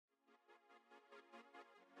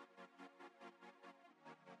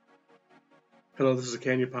Hello, this is a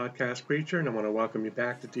Canyon Podcast Preacher, and I want to welcome you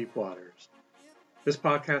back to Deep Waters. This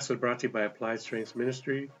podcast is brought to you by Applied Strengths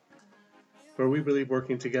Ministry, where we believe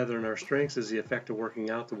working together in our strengths is the effect of working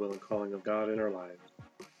out the will and calling of God in our lives.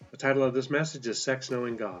 The title of this message is Sex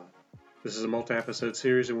Knowing God. This is a multi-episode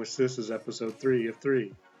series in which this is episode 3 of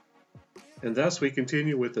 3. And thus we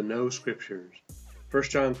continue with the Know Scriptures. 1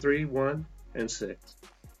 John 3, 1 and 6.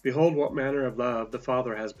 Behold what manner of love the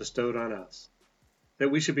Father has bestowed on us, that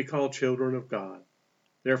we should be called children of God.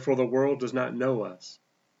 Therefore the world does not know us,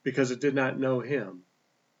 because it did not know him.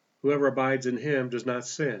 Whoever abides in him does not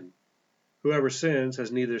sin. Whoever sins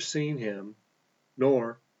has neither seen him,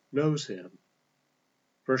 nor knows him.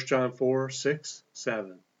 1 John 4, 6,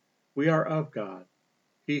 7. We are of God.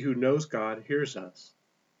 He who knows God hears us.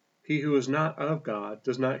 He who is not of God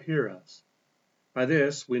does not hear us. By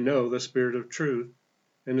this we know the spirit of truth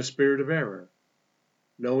and the spirit of error,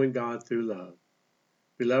 knowing God through love.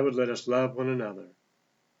 Beloved, let us love one another,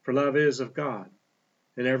 for love is of God,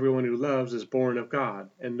 and everyone who loves is born of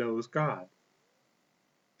God and knows God.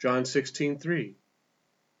 John 16:3.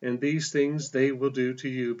 And these things they will do to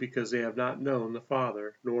you because they have not known the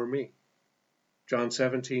Father nor me. John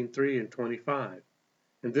 17:3 and 25.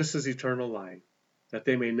 And this is eternal life, that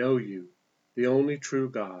they may know you, the only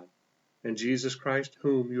true God, and Jesus Christ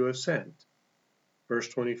whom you have sent. Verse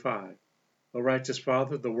 25. O righteous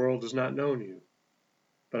Father, the world has not known you,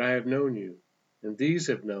 but I have known you, and these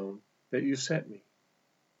have known that you sent me.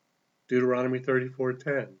 Deuteronomy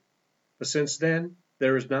 34:10. But since then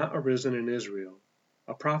there is not arisen in Israel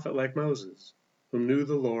a prophet like Moses, whom knew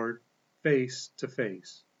the Lord face to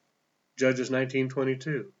face. Judges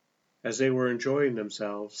 19:22. As they were enjoying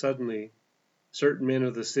themselves, suddenly certain men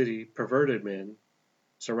of the city, perverted men,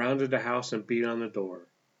 surrounded the house and beat on the door.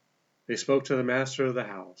 They spoke to the master of the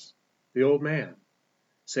house, the old man,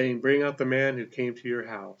 saying, Bring out the man who came to your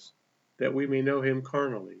house, that we may know him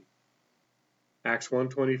carnally. Acts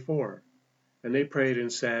 1:24. And they prayed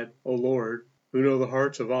and said, O Lord, who know the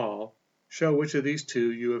hearts of all, show which of these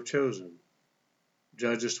two you have chosen.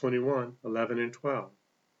 Judges 21:11 and 12.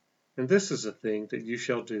 And this is the thing that you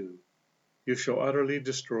shall do. You shall utterly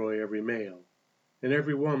destroy every male, and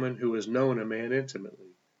every woman who has known a man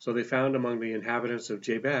intimately. So they found among the inhabitants of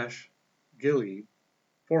Jabesh, Gilead,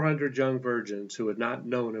 400 young virgins who had not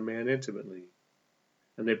known a man intimately.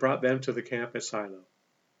 And they brought them to the camp at Shiloh,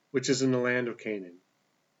 which is in the land of Canaan.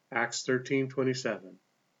 Acts 13:27.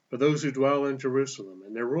 For those who dwell in Jerusalem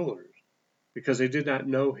and their rulers, because they did not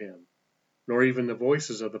know him, nor even the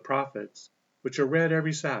voices of the prophets, which are read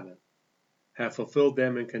every Sabbath, have fulfilled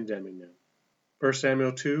them in condemning them. 1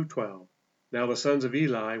 Samuel 2:12. Now the sons of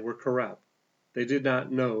Eli were corrupt. They did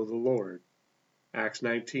not know the Lord. Acts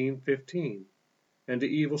 19:15. And the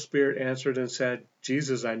evil spirit answered and said,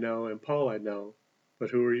 Jesus I know, and Paul I know,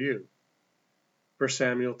 but who are you? 1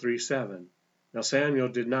 Samuel 3:7. Now Samuel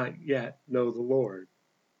did not yet know the Lord,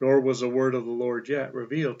 nor was the word of the Lord yet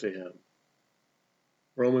revealed to him.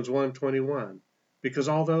 Romans 1:21. Because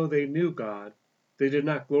although they knew God, they did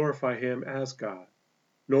not glorify him as God,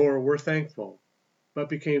 nor were thankful, but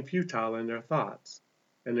became futile in their thoughts,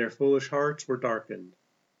 and their foolish hearts were darkened.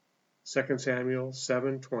 2 Samuel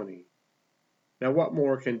 7:20. Now what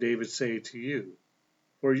more can David say to you?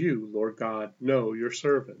 For you, Lord God, know your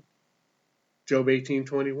servant. Job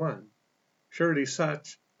 18:21. Surely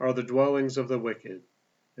such are the dwellings of the wicked,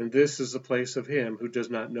 and this is the place of him who does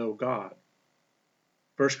not know God.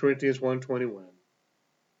 1 Corinthians 1:21.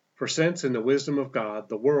 For since in the wisdom of God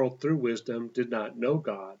the world through wisdom did not know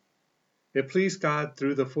God, it pleased God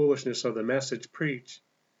through the foolishness of the message preached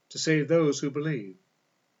to save those who believe.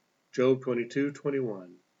 Job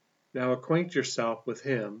 22:21. Now acquaint yourself with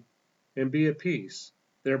him, and be at peace,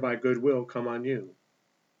 thereby good will come on you.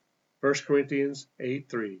 1 Corinthians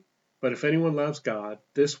 8:3. But if anyone loves God,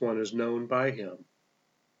 this one is known by him.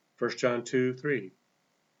 1 John 2:3.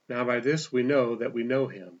 Now by this we know that we know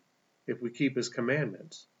him, if we keep his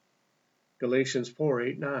commandments. Galatians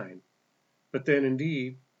 4:8-9. But then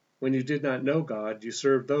indeed, when you did not know God, you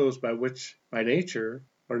served those by which by nature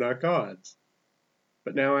are not gods.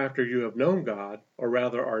 But now after you have known God, or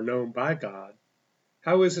rather are known by God,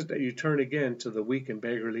 how is it that you turn again to the weak and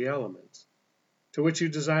beggarly elements, to which you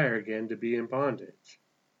desire again to be in bondage?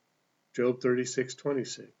 Job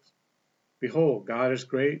 36:26. Behold, God is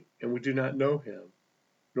great, and we do not know him,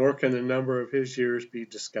 nor can the number of his years be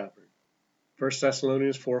discovered. 1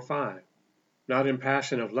 Thessalonians 4:5. Not in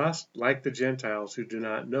passion of lust like the Gentiles who do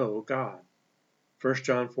not know God. 1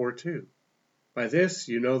 John 4:2. By this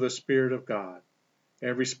you know the Spirit of God.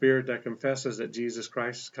 Every spirit that confesses that Jesus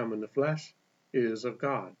Christ has come in the flesh is of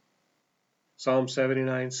God. Psalm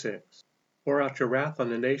 79:6. Pour out your wrath on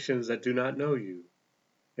the nations that do not know you,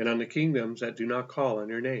 and on the kingdoms that do not call on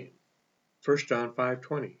your name. 1 John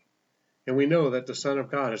 5:20. And we know that the Son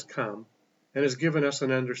of God has come and has given us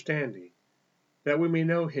an understanding, that we may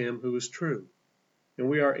know him who is true. And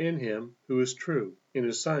we are in him who is true, in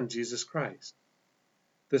his Son Jesus Christ.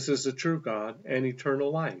 This is the true God and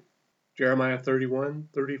eternal life. Jeremiah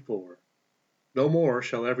 31:34. No more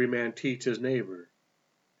shall every man teach his neighbor,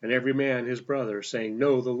 and every man his brother, saying,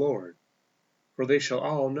 Know the Lord. For they shall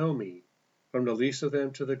all know me, from the least of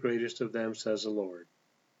them to the greatest of them, says the Lord.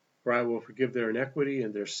 For I will forgive their iniquity,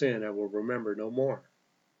 and their sin I will remember no more.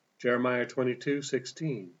 Jeremiah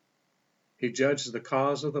 22:16. He judged the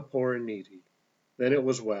cause of the poor and needy. Then it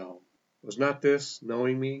was well. Was not this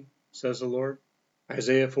knowing me, says the Lord?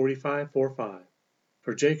 Isaiah 45:4-5.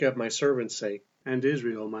 For Jacob my servant's sake, and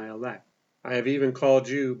Israel my elect, I have even called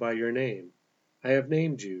you by your name. I have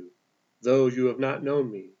named you, though you have not known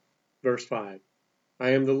me. Verse 5. I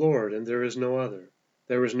am the Lord, and there is no other.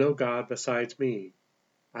 There is no God besides me.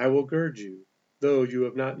 I will gird you, though you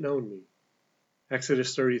have not known me.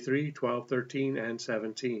 Exodus 33:12, 13, and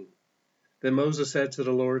 17. Then Moses said to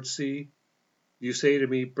the Lord, See, you say to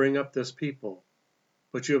me, Bring up this people.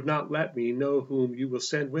 But you have not let me know whom you will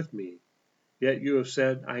send with me. Yet you have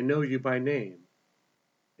said, I know you by name.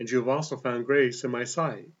 And you have also found grace in my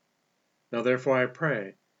sight. Now therefore I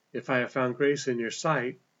pray, if I have found grace in your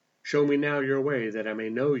sight, show me now your way, that I may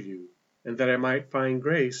know you, and that I might find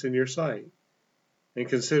grace in your sight. And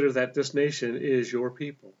consider that this nation is your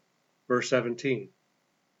people. Verse 17.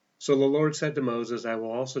 So the Lord said to Moses, I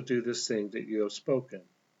will also do this thing that you have spoken.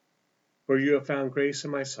 For you have found grace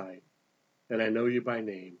in my sight, and I know you by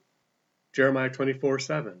name. Jeremiah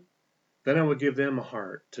 24:7. Then I will give them a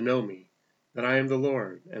heart to know me, that I am the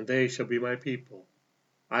Lord, and they shall be my people.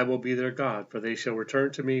 I will be their God, for they shall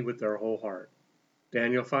return to me with their whole heart.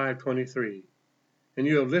 Daniel 5:23. And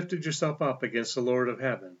you have lifted yourself up against the Lord of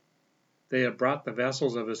heaven. They have brought the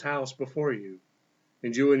vessels of his house before you,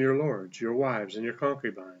 and you and your lords, your wives, and your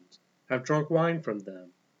concubines have drunk wine from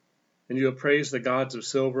them. And you have praised the gods of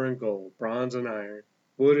silver and gold, bronze and iron,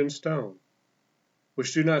 wood and stone,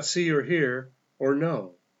 which do not see or hear or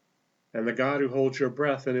know. And the God who holds your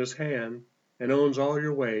breath in his hand and owns all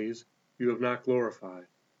your ways, you have not glorified.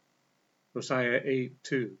 Hosea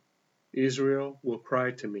 8:2. Israel will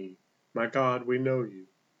cry to me, My God, we know you.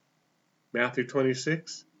 Matthew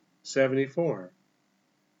 26:74.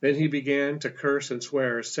 Then he began to curse and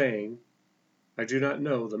swear, saying, I do not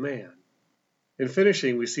know the man. In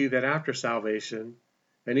finishing, we see that after salvation,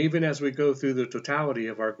 and even as we go through the totality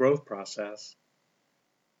of our growth process,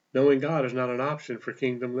 knowing God is not an option for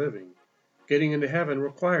kingdom living. Getting into heaven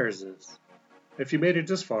requires this. If you made it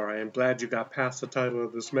this far, I am glad you got past the title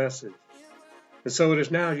of this message. And so it is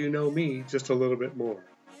now you know me just a little bit more.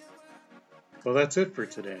 Well, that's it for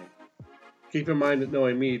today. Keep in mind that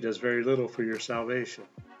knowing me does very little for your salvation,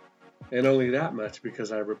 and only that much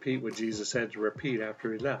because I repeat what Jesus said to repeat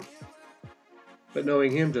after he left. But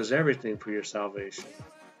knowing him does everything for your salvation,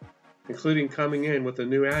 including coming in with a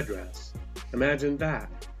new address. Imagine that.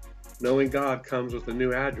 Knowing God comes with a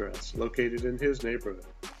new address located in his neighborhood.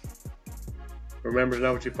 Remember to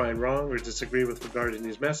know what you find wrong or disagree with regarding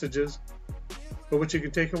these messages, but what you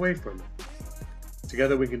can take away from it.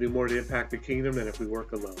 Together we can do more to impact the kingdom than if we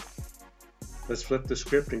work alone. Let's flip the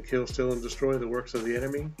script and kill, steal, and destroy the works of the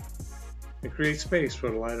enemy, and create space for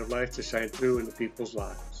the light of life to shine through into people's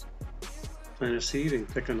lives. Plant a seed and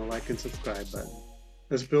click on the like and subscribe button.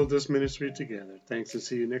 Let's build this ministry together. Thanks, and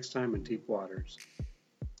see you next time in Deep Waters.